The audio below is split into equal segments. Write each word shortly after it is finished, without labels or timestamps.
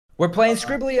We're playing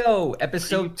Scribblio,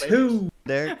 episode 2.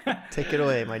 Derek, take it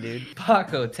away, my dude.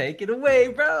 Paco, take it away,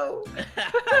 bro.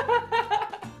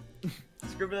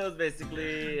 Scribblio is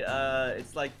basically,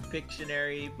 it's like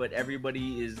Pictionary, but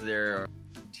everybody is their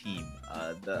team.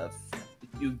 If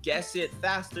you guess it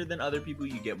faster than other people,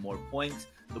 you get more points.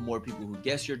 The more people who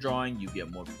guess your drawing, you get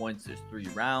more points. There's 3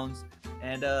 rounds,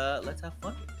 and let's have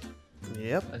fun with it.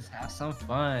 Yep. Let's have some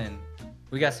fun.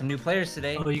 We got some new players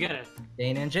today. Oh, you gotta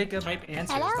Dana and Jacob. type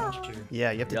answers, don't you?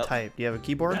 Yeah, you have to type. Do you have a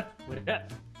keyboard?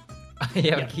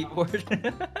 You have a keyboard?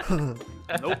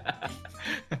 Nope.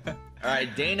 All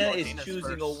right, Dana is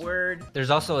choosing a word. There's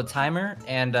also a timer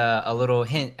and a little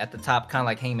hint at the top, kind of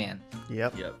like Hangman.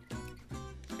 Yep. Yep.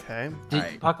 Okay.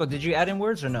 Paco, did you add in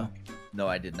words or no? No,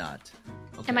 I did not.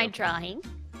 Okay, Am I drawing?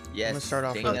 Yes. I'm gonna start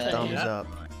off with Dana, a thumbs yeah. up.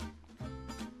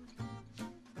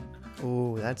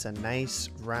 Ooh, that's a nice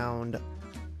round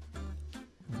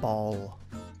ball.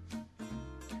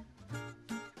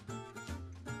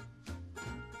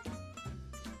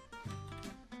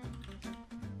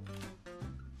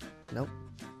 Nope.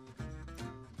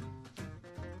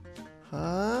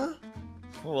 Huh?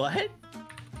 What?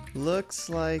 Looks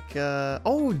like,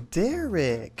 oh,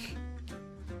 Derek.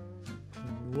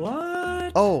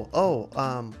 What?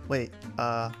 Wait,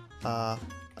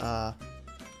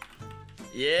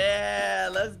 Yeah,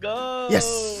 let's go.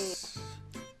 yes!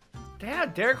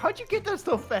 Damn, Derek, how'd you get that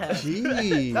so fast?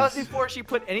 Jeez. That was before she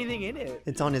put anything in it.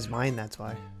 It's on his mind, that's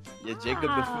why. Yeah, Jacob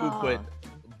the Food put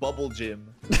Bubble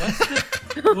Gym.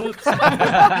 Whoops.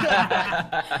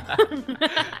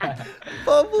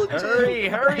 Bubble Hurry,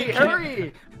 hurry,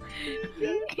 hurry!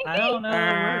 I don't know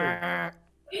the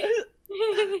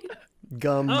word.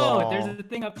 Gumball. Oh, there's a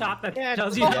thing up top that Yeah,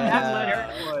 tells you yeah. that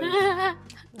letter.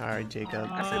 All right, Jacob.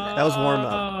 Oh. That was warm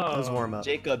up. That was warm up.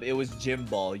 Jacob, it was Gym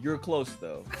Ball. You're close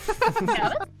though.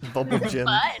 Bubble gym.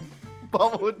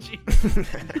 Bubble G.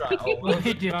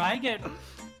 Wait, do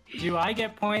I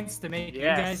get points to make you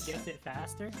guys guess it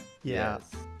faster? Yeah.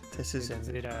 Yes. This is Is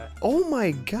it. it Oh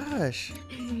my gosh.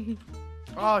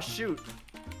 Oh, shoot.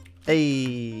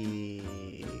 Hey.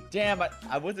 Damn,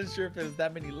 I wasn't sure if it was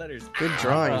that many letters. Good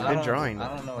drawing. I Good don't- drawing.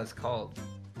 I don't know what it's called.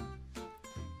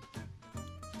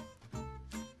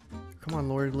 Come on,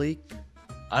 Lord Leak.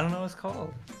 I don't know what it's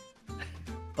called.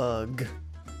 Ugh.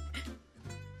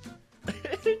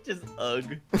 Just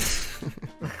ugh.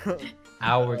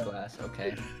 Hourglass,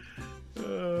 okay.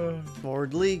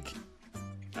 Lord Leak.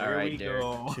 All right, Derek.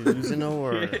 Choosing a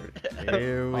word.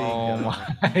 Here we Oh go.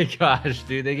 my gosh,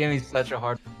 dude, they gave me such a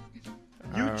hard.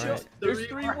 You All chose. right. There's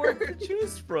 3 words to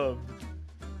choose from.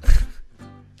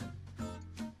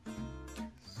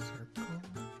 Circle.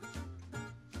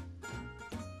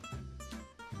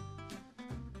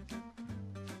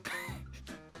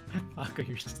 Paco,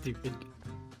 you're stupid.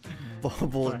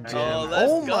 Bubble Oh, gym.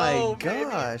 let's Oh go, my baby.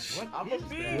 gosh. I'm a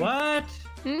beast. What?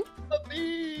 A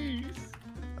beast.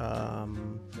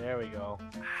 There we go.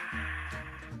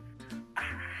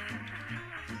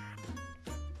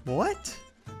 What?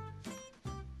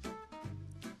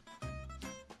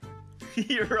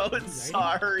 You wrote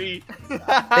sorry.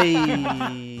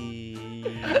 Hey.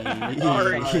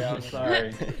 I'm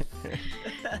sorry.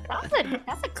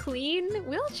 That's a clean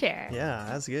wheelchair. Yeah,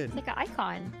 that's good. It's like an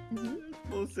icon.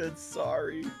 Who said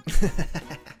sorry?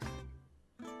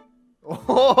 Oh!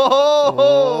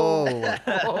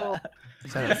 Whoa.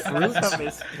 Is that a fruit? That's a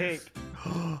mistake.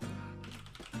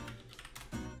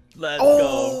 Let's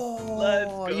Oh, go.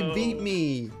 Let's go. you beat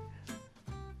me.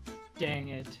 Dang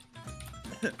it.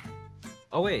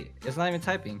 Oh wait, it's not even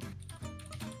typing.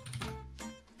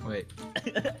 Wait,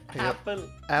 Apple.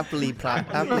 Apple pie.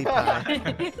 Apple pie.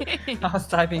 I was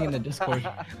typing in the Discord.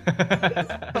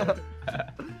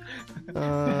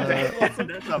 That's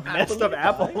a messed up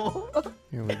apple.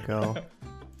 Here we go.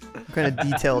 What kind of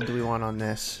detail do we want on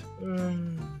this?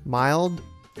 Mild?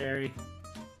 Very.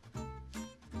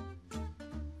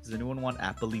 Does anyone want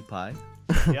apple pie?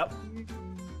 Yep.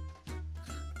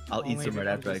 I'll eat some right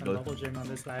after I go. Bubble gym on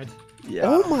this side. Yeah.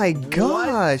 Oh my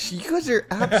gosh! You guys are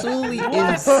absolutely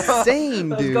insane,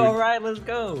 Let's dude. go, right? Let's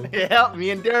go. Yeah,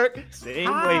 me and Derek, same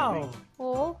wavelength. Ow.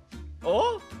 Oh.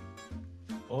 Oh.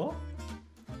 Oh,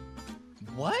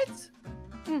 What?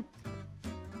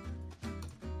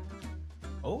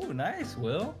 oh, nice,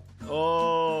 Will.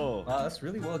 Oh. Wow, that's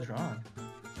really well drawn.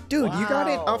 Dude, you got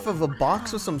it Wow. off of a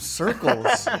box with some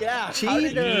circles. Yeah.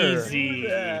 Cheater. Easy.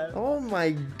 Oh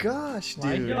my gosh,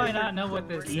 Why dude. do I not know what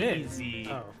this is? Easy.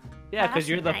 Oh. Yeah, because That's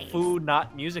you're the nice. food,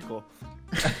 not musical.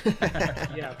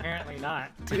 Yeah, apparently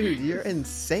not. Dude, you're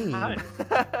insane.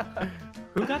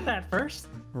 Who got that first?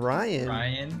 Ryan.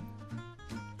 Ryan.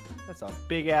 That's a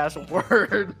big ass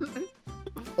word.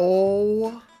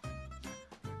 Oh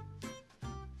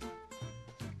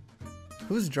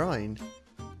Who's drawing?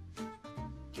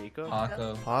 Jacob?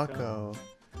 Paco. Paco.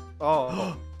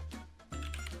 Oh.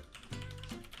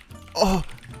 Oh.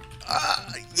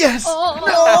 Yes. Oh.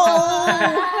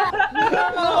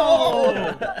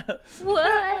 No!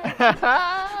 What?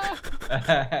 Nice,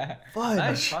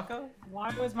 Fudge. Paco.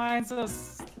 Why was mine so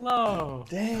slow?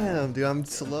 Damn, dude, I'm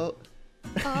slow.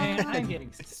 Man, I'm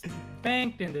getting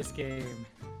spanked in this game.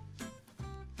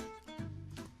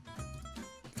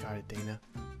 Got it, Dana.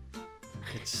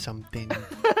 It's something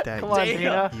that Come on,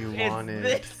 Dana. you It's wanted.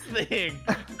 this thing,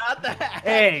 not that.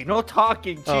 Hey, no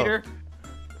talking, Oh. cheater.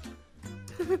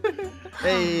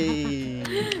 Hey.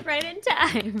 Right in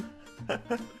time.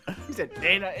 He said,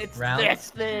 Dana, it's Round. this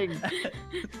thing.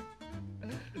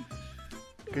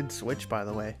 Good switch, by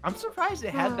the way. I'm surprised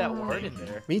it had that word in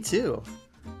there. Me too.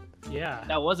 Yeah.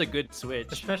 That was a good switch.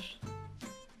 Especially.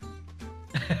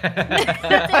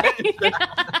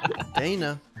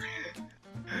 Dana.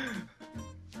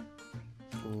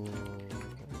 Ooh.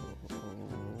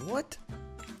 What?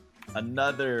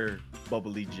 Another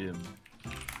bubbly gym.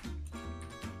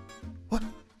 What?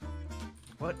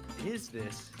 What is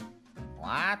this?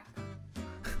 What?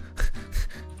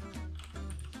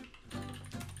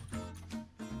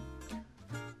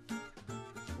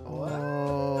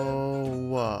 Oh.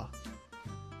 What?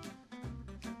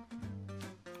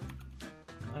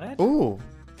 Oh.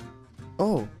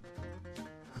 Oh.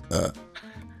 What?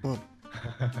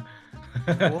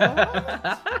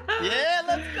 Yeah,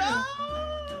 let's go.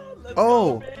 Let's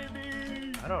Oh. go,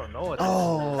 baby. I don't know what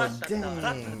Oh, dang. Oh,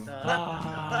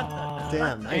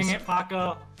 Damn, dang nice. it,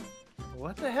 Paco.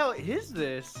 What the hell is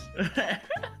this? I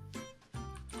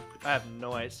have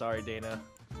no idea. Sorry, Dana.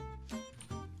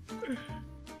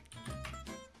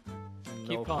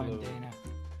 Keep No going, clue. Dana.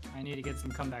 I need to get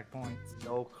some comeback points.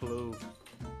 No clue.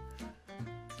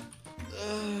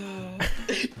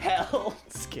 Hell.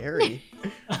 Scary.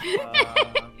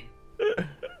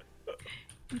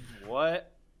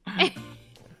 What?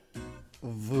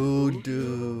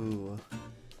 Voodoo.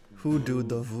 Who do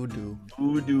the voodoo?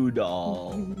 Voodoo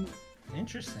doll.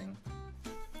 Interesting.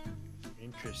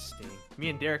 Interesting. Me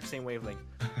and Derek, same wavelength.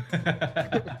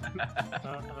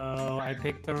 Uh-oh, I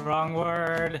picked the wrong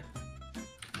word.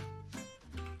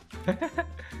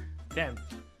 Damn.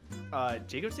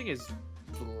 Jacob's thing is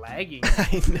lagging. I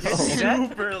know.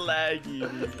 Super laggy.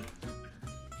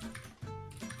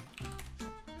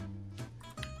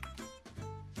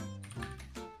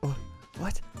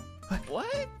 What?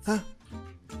 What? Huh?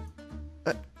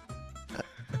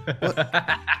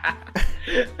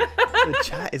 The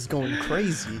chat is going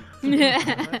crazy.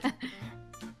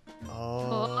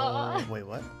 Oh, wait,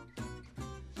 what?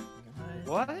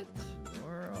 What?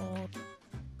 World.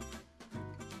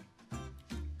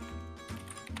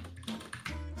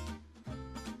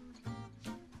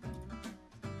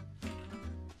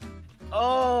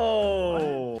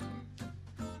 Oh.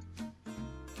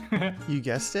 You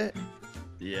guessed it?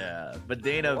 Yeah, but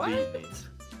Dana beat me.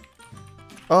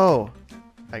 Oh,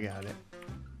 I got it.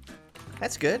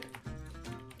 That's good.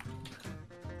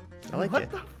 I like What it.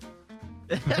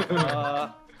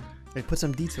 Hey, put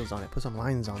some details on it. Put some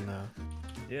lines on the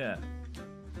Yeah.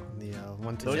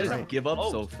 one to Don't the just right. give up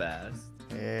Oh. so fast.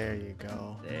 There you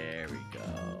go. There we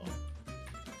go.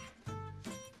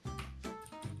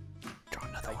 Draw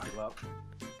another I one. give up.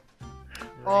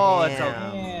 Oh, it's a.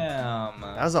 Damn. Damn.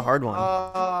 That was a hard one.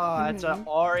 Oh, it's a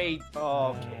R8.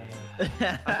 Oh, okay. I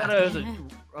thought it was a.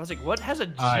 I was like, what has a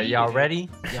G? All right, y'all in it? ready?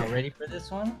 Y'all ready for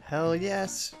this one? Hell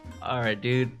yes. All right,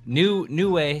 dude. New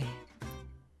way.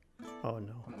 Oh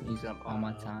no. I'm using up all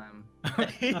my time.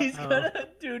 He's gonna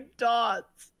do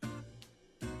dots.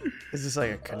 Is this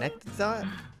like a connected dot?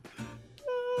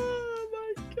 Oh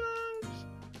my gosh.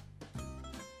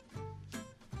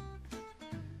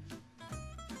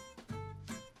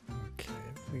 Okay,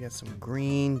 we got some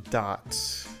green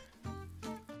dots.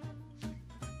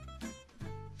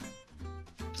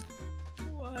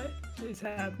 What is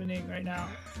happening right now?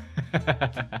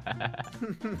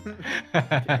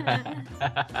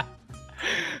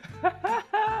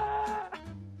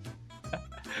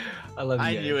 I love you.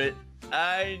 I guys. knew it.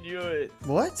 I knew it.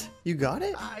 What? You got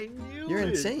it? I knew You're it.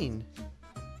 insane.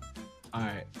 All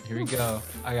right, here we go.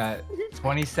 I got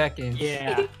 20 seconds.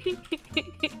 Yeah.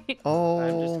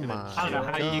 Oh gonna my. I don't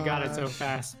know how you got it so gosh.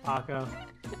 fast, Paco.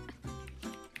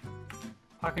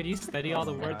 Paco, do you study all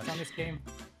the words on this game?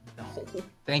 No.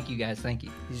 Thank you guys. Thank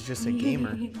you. He's just a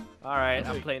gamer. All right,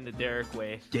 I'm playing the Derek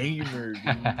way. Gamer. Dude.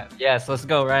 Yes, let's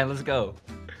go, Ryan. Let's go.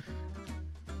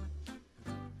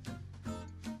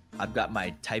 I've got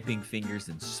my typing fingers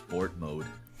in sport mode.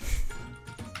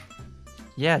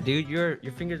 Yeah, dude, your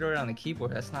fingers are on the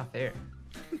keyboard. That's not fair.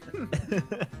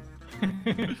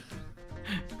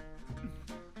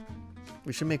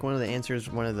 We should make one of the answers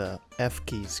one of the F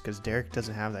keys, because Derek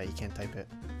doesn't have that. You can't type it.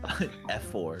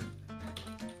 F4.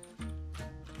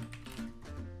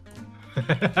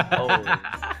 Oh.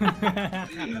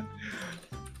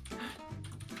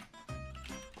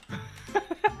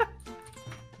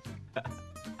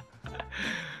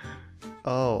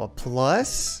 Oh, a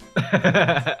plus?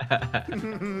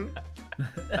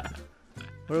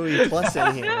 What are we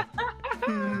plussing here?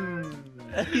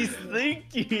 He's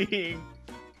thinking.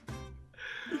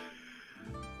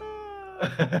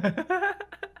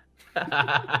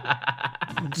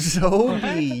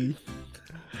 Zoe.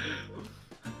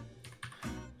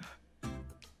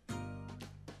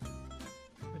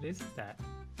 What is that?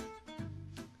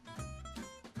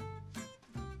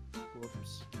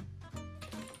 Whoops.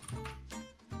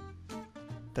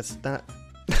 That's not.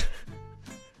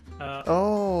 Oh,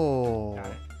 Oh.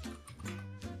 got it.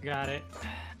 Got it.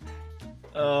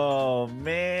 Oh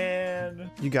man.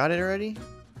 You got it already?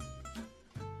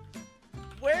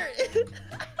 Where is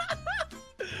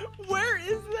Where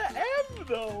is the M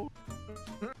though?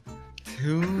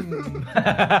 Tomb.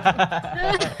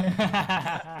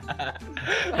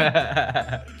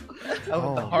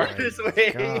 Oh The my hardest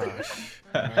way. Gosh.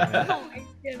 Alright. Oh my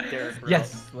goodness. Derek, bro.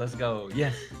 Yes, let's go.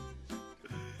 Yes.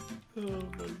 Oh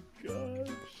my gosh.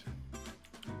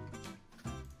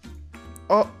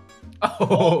 Oh,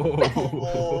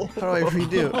 Oh. how do I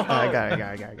redo? Oh, I got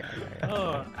it.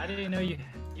 Oh, I didn't know you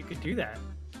could do that.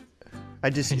 I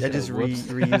just Whoops.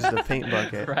 reused the paint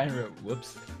bucket. Ryan wrote,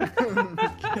 whoops.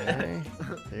 Okay.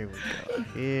 There we go.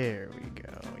 Here we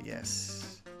go.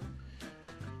 Yes.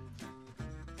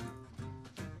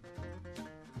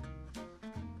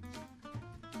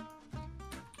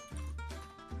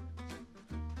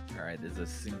 All right, there's a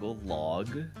single log.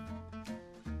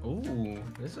 Ooh,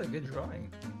 this is a good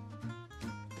drawing.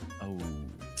 Oh,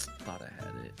 thought I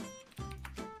had it.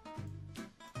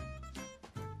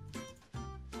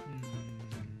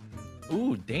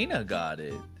 Ooh, Dana got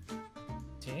it.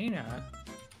 Dana.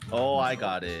 Oh, I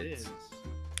got It it. is.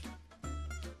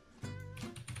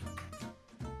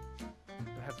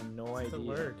 I have no What's idea. the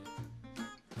word?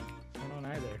 I don't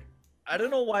either. I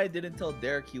don't know why I didn't tell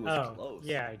Derek he was Oh, close.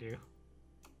 yeah, I do.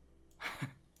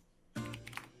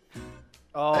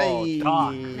 Oh, Hey.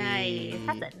 Doc. Nice.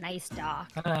 That's a nice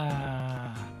dock.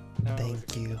 Ah, that was-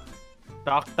 Thank you.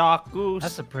 Doc Goose.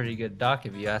 That's a pretty good dock,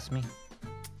 if you ask me.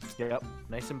 Yep,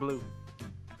 nice and blue.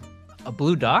 A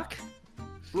blue dock?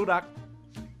 Blue Doc.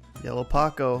 Yellow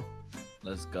Paco.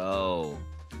 Let's go.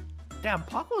 Damn,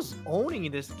 Paco's owning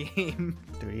this game.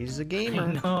 Dude, he's a I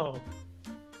gamer. know.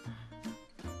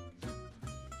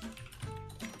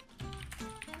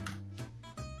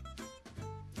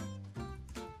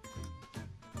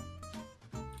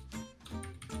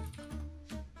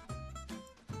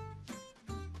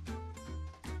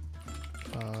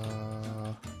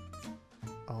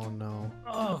 Oh no.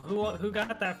 Oh, who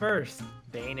got that first?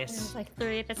 Danis. There's like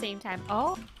 3 at the same time.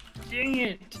 Oh, Dang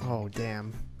it! Oh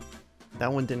damn.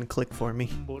 That one didn't click for me.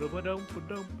 Round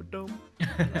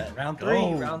Go.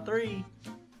 three. Round three.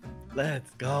 Let's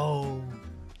go.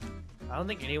 I don't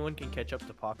think anyone can catch up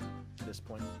to Paco at this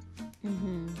point.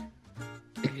 mm-hmm.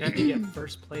 You have to get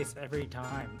first place every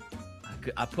time.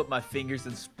 I put my fingers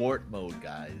in sport mode,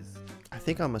 guys. I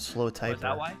think I'm a slow Oh, typer. is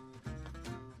that why?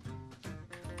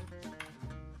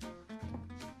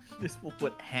 This will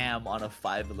put ham on a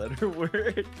 5-letter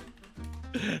word.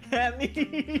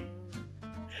 Hammy.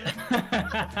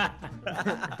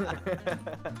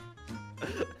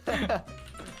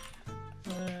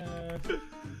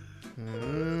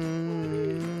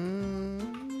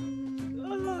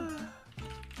 Mm.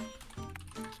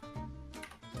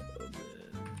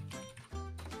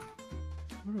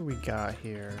 What do we got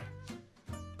here?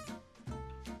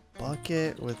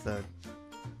 Bucket with a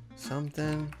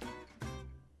something.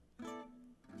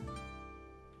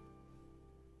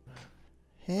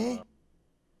 Hey?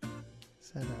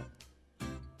 Set up.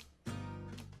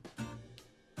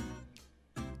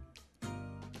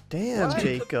 Damn, Why?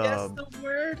 Jacob. Guess the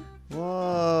word.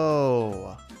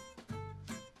 Whoa.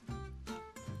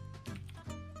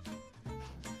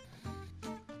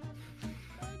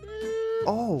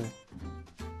 Oh,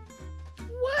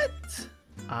 What?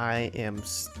 I am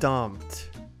stumped.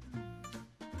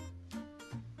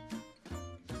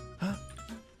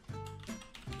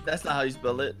 That's not how you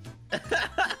spell it.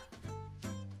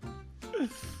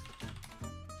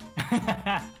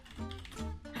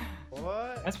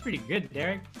 What? That's pretty good,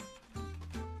 Derek.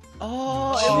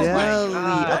 Oh, Oh Jelly. my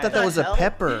I God. thought that was a Hell?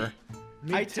 pepper.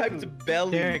 I typed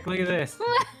belly. Derek, look at this.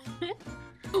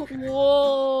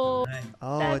 Whoa. Oh,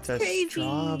 Oh, That's it's a crazy.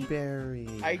 strawberry.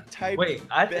 I typed. Wait,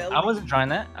 I wasn't drawing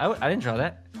that. I didn't draw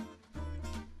that.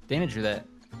 Dana drew that.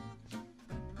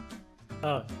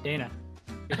 Oh, Dana.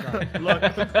 Good job. Look.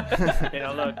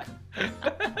 Dana, look.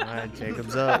 Alright,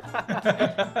 Jacob's up.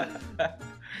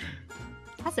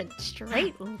 that's a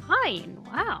straight line.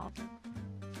 Wow.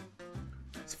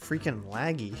 It's freaking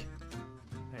laggy.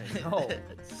 I know.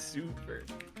 Super.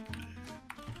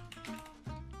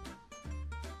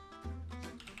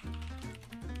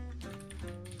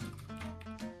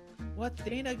 What,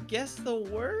 Dana? Guess the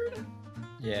word?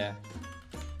 Yeah.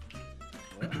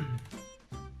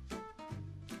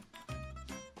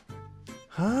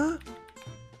 Huh?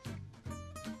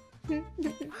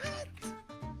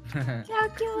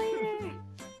 Calculator.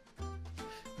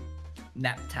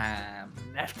 Nap time.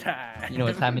 Nap time. You know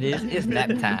what time it is? It's nap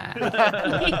time.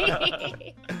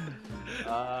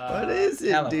 What is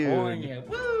it, dude? California.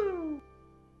 Woo!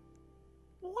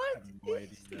 What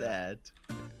is that?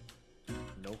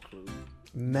 No clue.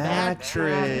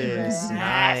 Mattress.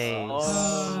 Nice.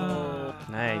 Oh.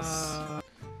 Nice.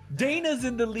 Dana's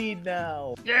in the lead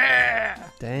now.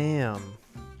 Damn.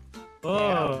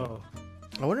 Oh.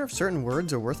 I wonder if certain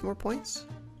words are worth more points.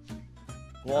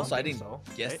 Well, also, I think didn't so,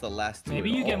 guess right? the last two.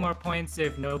 Maybe at you get all. more points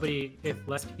if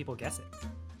less people guess it.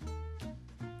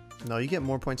 No, you get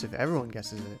more points if everyone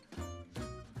guesses it.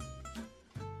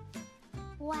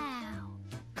 Wow.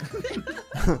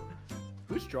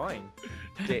 Who's drawing?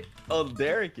 Oh,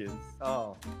 Derek is.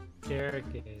 Oh. Derek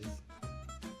is.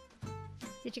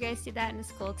 Did you guys see that in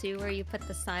school too, where you put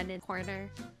the sun in the corner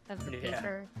of the Yeah.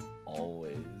 paper?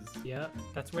 Always. Yep,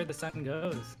 that's where the sun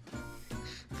goes.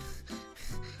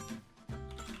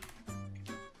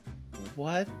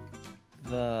 What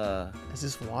the? Is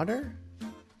this water?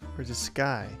 Or is it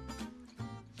sky?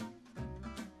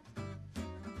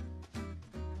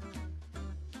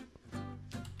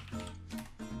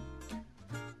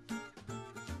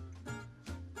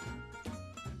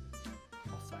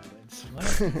 All silence. What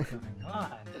is going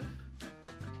on?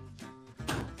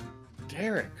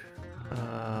 Derek.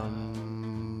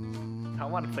 I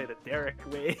want to play the Derek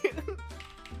way.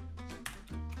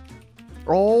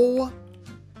 Oh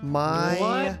my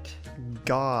What?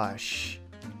 gosh.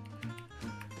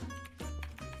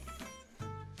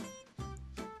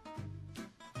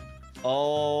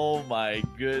 Oh my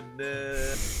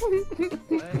goodness.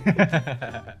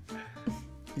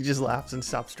 He just laughs and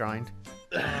stops drawing.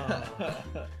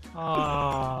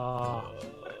 Oh.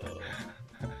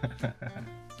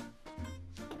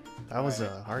 That was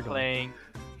a hard one. Playing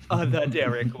the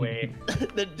Derek way.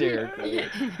 The Derek. way.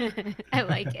 I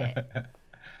like it.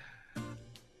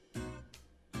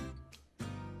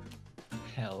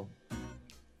 Hell.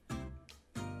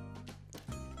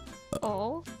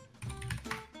 Oh.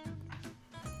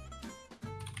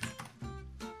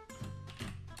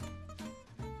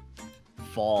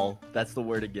 Fall. That's the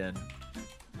word again.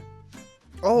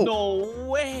 Oh, No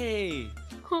way.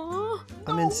 Huh?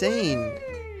 I'm insane.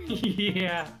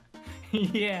 Yeah.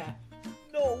 Yeah.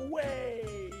 No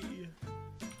way.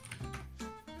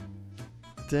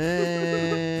 I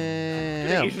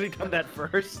Damn. usually done that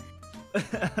first.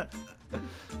 Here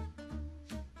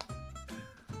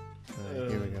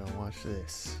we go. Watch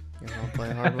this. You want to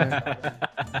play hard way?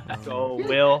 Go,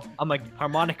 Will. I'm like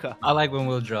harmonica. I like when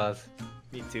Will draws.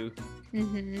 Me too.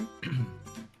 Mm-hmm.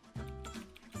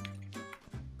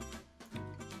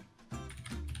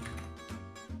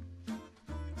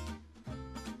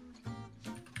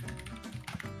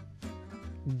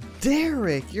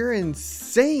 Derek, you're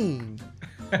insane.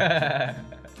 Damn,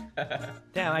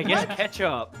 I get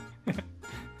ketchup. I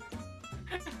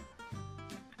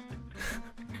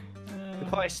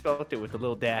probably spelled it with a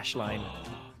little dash line.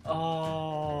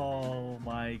 Oh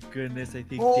my goodness! I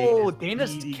think. Oh, Dana's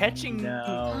Dana's beating catching me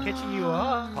now. catching you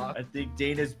up. I think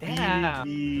Dana's Damn.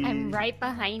 beating me. I'm right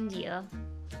behind you.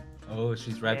 Oh,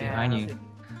 she's right behind you.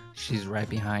 She's right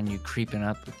behind you, creeping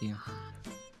up with you.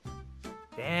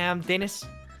 Damn, Dana's.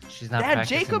 She's not Dad,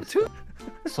 practicing Jacob too.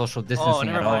 social distancing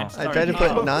never at all. mind. I tried to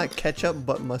Sorry. put not ketchup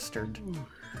but mustard.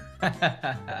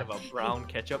 Have a brown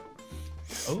ketchup.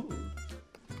 Oh.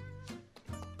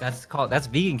 That's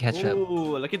vegan ketchup.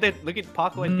 Ooh, look at that! Look at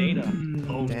Paco and Dana.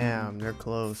 Oh. Damn, they're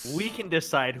close. We can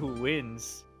decide who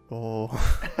wins. Oh.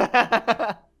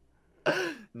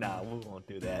 Nah, we won't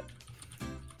do that.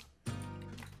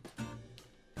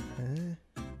 Eh?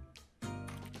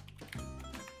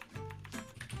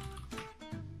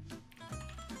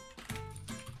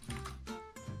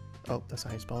 Oh, that's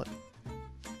how you spell it.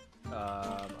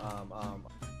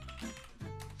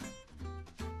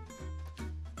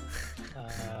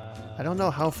 I don't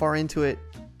know how far into it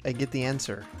I get the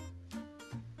answer.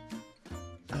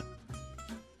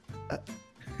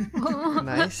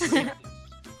 Nice.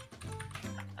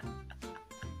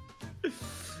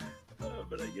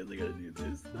 But I guess I gotta do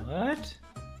this. What?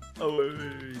 Oh,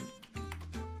 wait.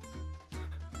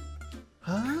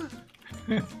 Huh?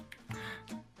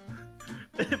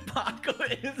 Paco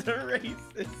is a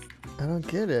racist. I don't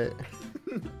get it.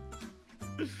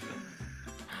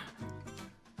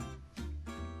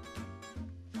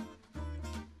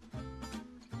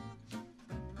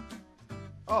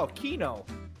 Oh, Kino.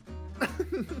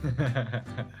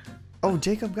 Oh,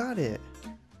 Jacob got it.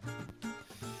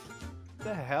 What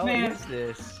the hell Man. is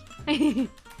this?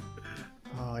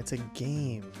 Oh, it's a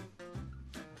game.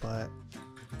 But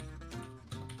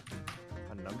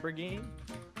A number game?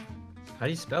 How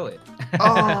do you spell it?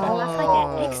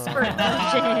 Oh, that's like an expert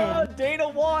Oh, version. Dana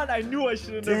won. I knew I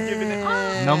shouldn't have given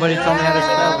it. Nobody told me how to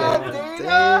spell it.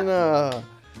 Dana.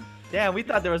 Damn, we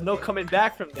thought there was no coming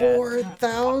back from that.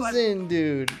 4,000,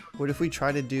 dude. What if we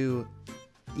try to do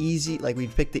easy, like we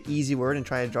pick the easy word and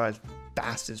try to draw as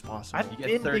fast as possible? I've You get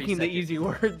been 30 thinking the seconds. easy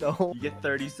word though. You get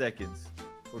 30 seconds.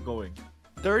 We're going.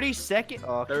 30 seconds?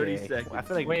 Okay. 30 seconds. I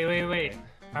feel like Wait.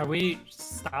 Are we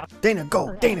stop? Dana,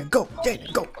 go. Dana, go. Dana,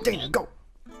 go. Dana, go.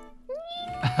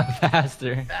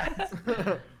 Faster.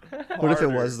 What if it Harder.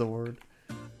 was the word?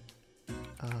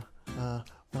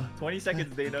 20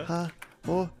 seconds, Dana.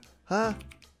 Bowl.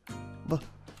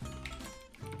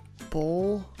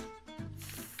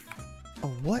 Oh,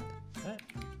 what?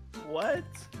 What?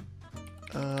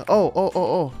 Oh.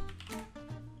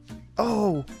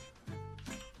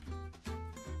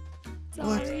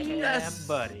 What? Sorry. Yes.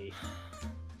 buddy.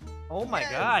 Oh my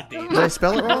god, Did Dana. I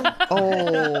spell it wrong?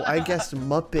 Oh, I guessed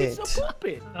Muppet. It's a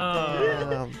puppet.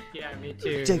 Oh, yeah, me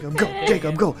too. Jacob, go.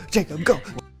 Jacob, go. Jacob, go.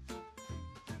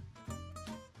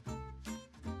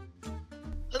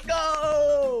 Let's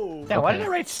go! Damn, why did I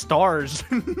write stars?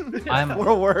 I'm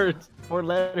 4 words, 4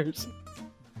 letters.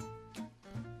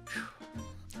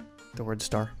 The word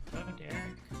star. Oh, Derek.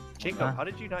 Jacob, how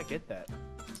did you not get that?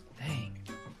 Dang.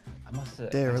 I must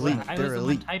have. They're elite. I was They're the one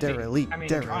elite. typing. They're elite. I mean,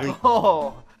 They're drawing. elite.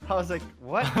 Oh, I was like,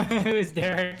 what? It was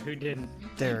Derek who didn't.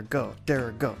 There go.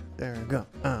 There go. There go.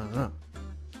 Huh?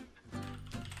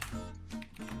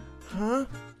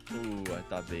 Ooh, I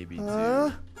thought baby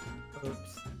too.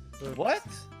 Oops. What?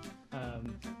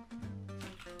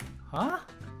 Huh?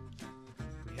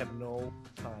 We have no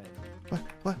time.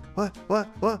 What?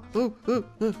 Ooh.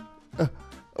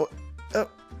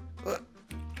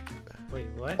 Wait,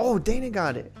 what? Oh, Dana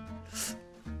got it.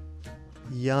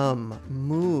 Yum.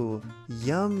 Moo.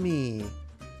 Yummy.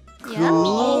 Yummy.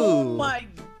 Oh Glue. my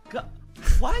god.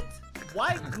 What?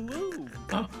 Why glue?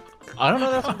 I don't know.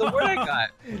 That's the word I got.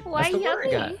 Why That's the word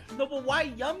I got. yummy? No, but why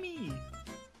yummy?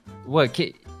 What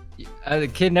kid? The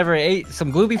kid never ate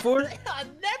some glue before?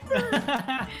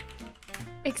 Never.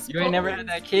 You ain't never had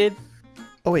that kid?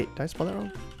 Oh wait, did I spell that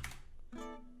wrong?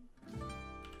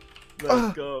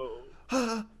 Let's go.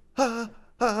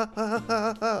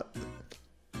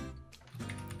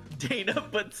 Dana,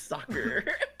 but soccer.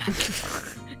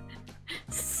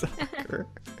 Sucker.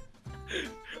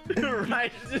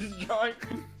 Right, just drawing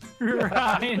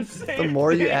Ryan. The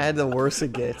more you add, the worse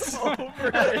it gets.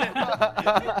 over it.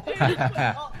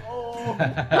 Oh.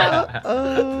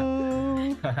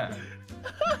 Oh.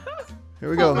 Here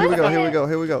we go. Here we go. Here we go.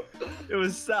 Here we go. It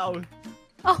was south.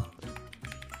 Oh,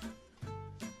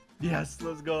 Yes,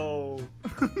 let's go.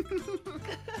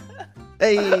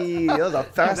 Hey, that was the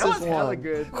That fastest was hella one.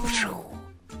 good.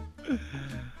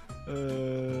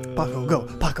 Paco, go.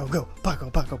 Paco, go. Paco,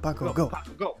 go.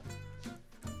 Go.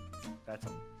 That's a...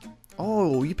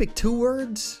 Oh, you picked 2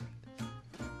 words?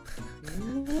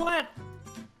 What?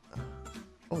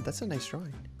 Oh, that's a nice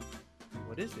drawing.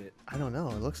 What is it? I don't know.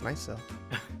 It looks nice though.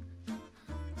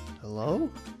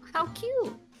 Hello? how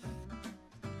cute.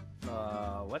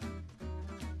 What?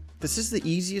 This is the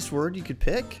easiest word you could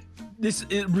pick?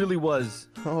 It really was.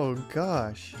 Oh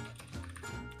gosh.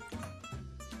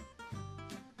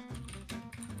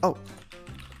 Oh.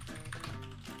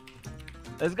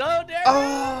 Let's go, Derek.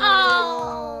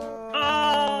 Oh.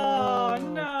 Oh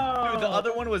no! Dude, the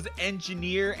other one was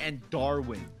engineer and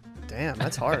Darwin. Damn,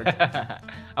 that's hard. I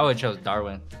would have chose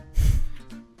Darwin.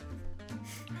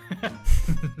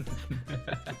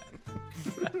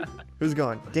 Who's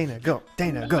going? Dana, go.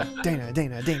 Dana, go.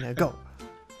 Dana, go.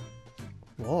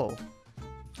 Whoa.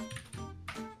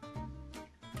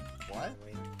 What?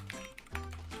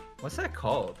 What's that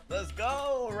called? Let's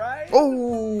go, right?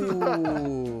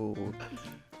 Oh.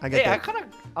 I get Hey, that.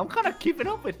 I'm kind of keeping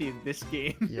up with you in this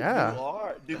game. Yeah. You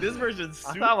are. Dude, this version's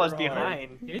I super thought I was hard.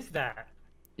 behind. Is that?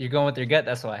 You're going with your gut,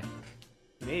 that's why.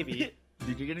 Maybe.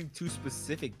 Dude, you're getting too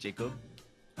specific, Jacob.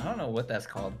 I don't know what that's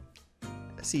called.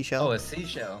 seashell. Oh, a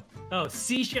seashell. Oh,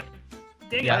 seashell.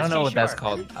 Dang Yeah, I it, don't know what that's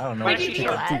seashell. called. I don't know. What what did you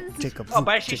seashell- realize? Jacob, Oh,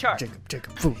 by a sea shark.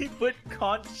 Jacob, He put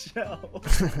conch shell.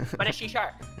 But a sea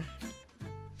shark.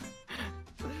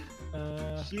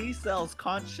 She sells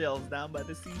conch shells down by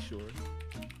the seashore.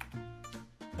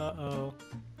 Uh-oh.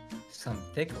 Some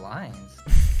thick lines.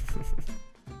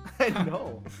 I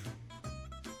know.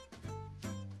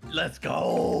 Let's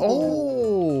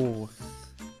go.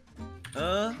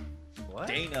 Oh. What?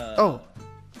 Dana. Oh.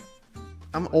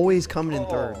 I'm always coming in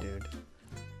third, Oh. dude.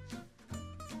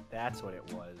 That's what it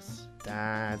was.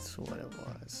 That's what it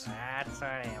was. That's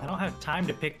what it I don't have time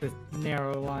to pick the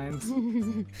narrow lines.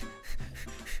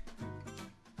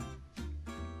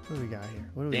 What do we got here?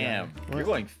 What do we Damn, got here? you're What?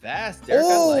 going fast, Derek. I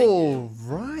like Oh,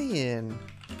 Ryan.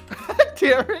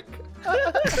 Derek.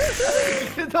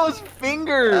 Those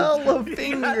fingers. Hella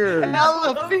fingers.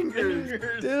 Hella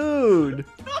fingers. Dude.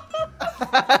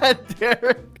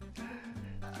 Derek.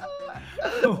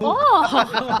 Oh!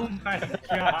 Oh my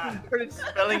god. Started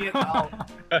spelling it out.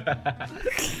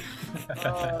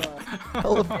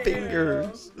 Hella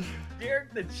fingers.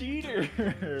 Derek the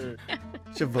cheater.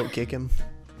 Should vote kick him.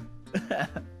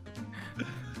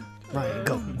 Ryan,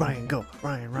 go. Ryan, go.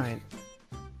 Ryan.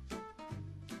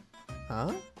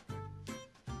 Huh?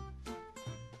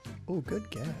 Oh, good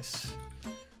guess.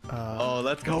 Oh,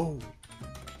 let's go.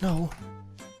 No.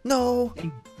 No.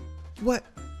 What?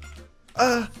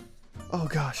 Oh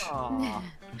gosh. Aw.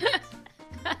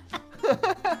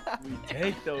 We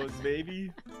take those,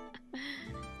 baby.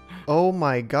 Oh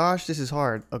my gosh, this is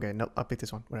hard. Okay, no, I'll pick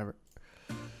this one. Whatever.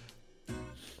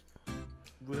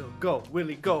 Will go,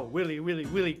 Willie go,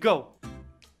 Willie go.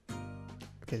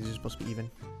 Okay, this is supposed to be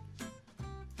even.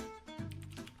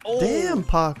 Oh, Damn,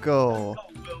 Paco.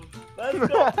 let's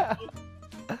go.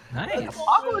 Nice.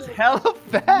 Paco was hella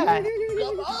fat.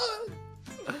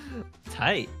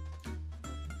 Tight.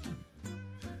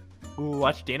 Ooh,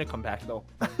 watch Dana come back though.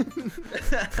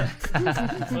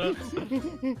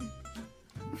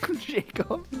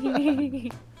 Jacob.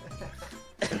 Mine's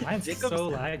Jacob's-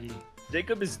 so laggy.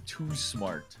 Jacob is too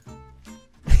smart.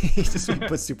 He just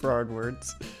put super hard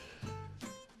words.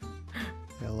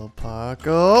 Hello,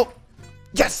 Paco.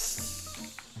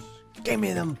 Yes! Give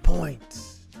me them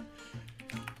points.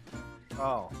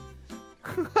 Oh.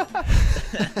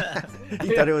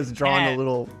 He thought it was drawn a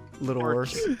little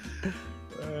worse.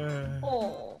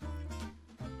 Oh.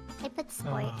 I put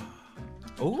spoiled.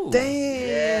 Ooh.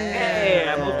 Damn! Hey,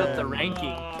 I moved up the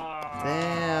ranking.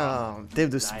 Damn.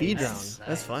 Dude, the speed round. Nice.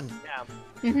 That's fun.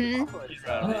 Mm-hmm.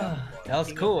 That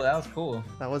was cool. That was cool.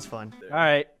 That was fun. All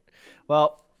right.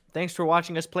 Well, thanks for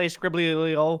watching us play Scribbly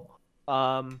Leo.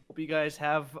 Hope you guys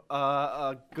have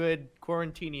a good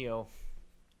quarantinio.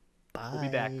 Bye. We'll be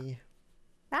back.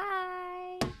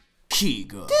 Bye.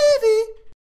 Davey!